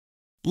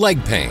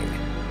Leg pain,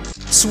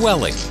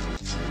 swelling,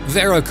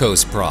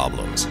 varicose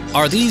problems.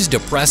 Are these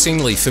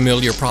depressingly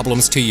familiar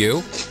problems to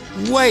you?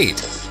 Wait!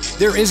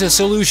 There is a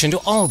solution to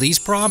all these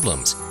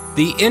problems.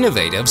 The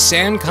innovative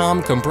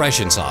Sankom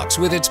compression socks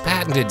with its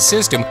patented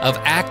system of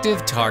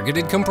active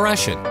targeted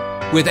compression.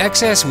 With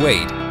excess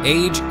weight,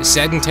 age,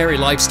 sedentary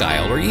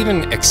lifestyle, or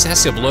even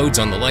excessive loads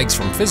on the legs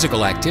from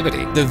physical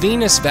activity, the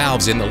venous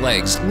valves in the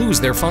legs lose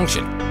their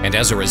function and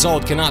as a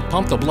result cannot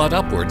pump the blood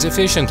upwards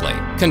efficiently.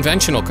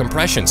 Conventional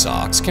compression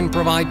socks can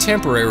provide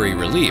temporary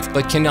relief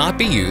but cannot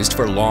be used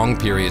for long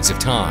periods of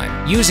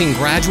time. Using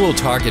gradual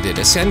targeted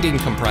ascending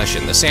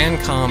compression, the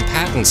Sankom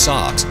Patent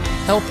Socks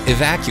help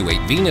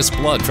evacuate venous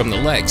blood from the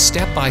legs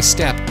step by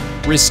step,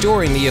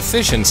 restoring the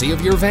efficiency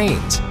of your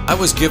veins. I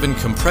was given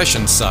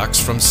compression socks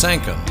from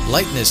Sankom.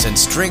 Lightness and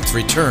strength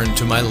return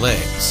to my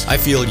legs. I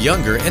feel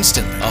younger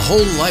instantly, a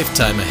whole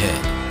lifetime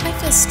ahead. I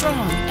feel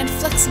strong and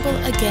flexible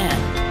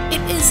again.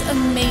 It is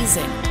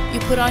amazing. You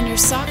put on your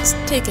socks,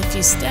 take a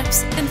few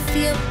steps, and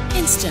feel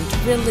instant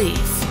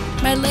relief.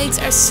 My legs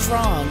are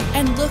strong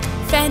and look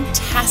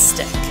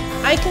fantastic.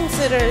 I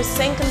consider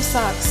Sankom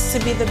socks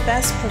to be the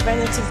best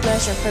preventative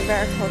measure for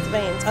varicose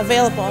veins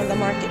available on the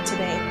market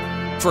today.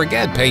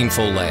 Forget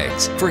painful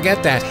legs.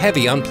 Forget that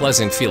heavy,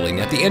 unpleasant feeling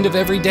at the end of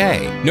every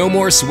day. No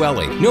more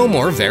swelling. No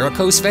more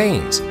varicose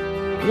veins.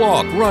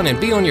 Walk, run, and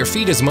be on your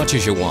feet as much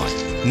as you want.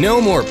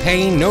 No more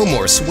pain, no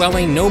more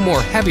swelling, no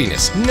more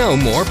heaviness, no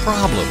more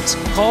problems.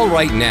 Call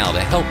right now to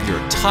help your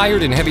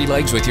tired and heavy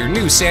legs with your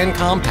new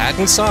Sankom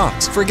Patent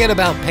Socks. Forget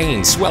about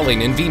pain,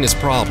 swelling, and venous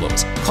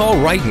problems. Call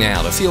right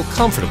now to feel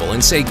comfortable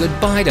and say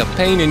goodbye to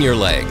pain in your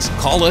legs.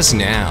 Call us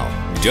now.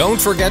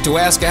 Don't forget to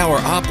ask our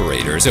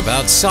operators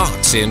about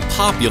socks in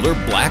popular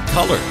black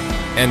color.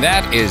 And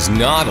that is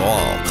not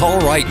all. Call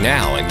right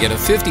now and get a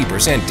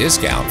 50%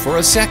 discount for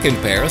a second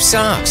pair of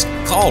socks.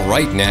 Call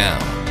right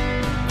now.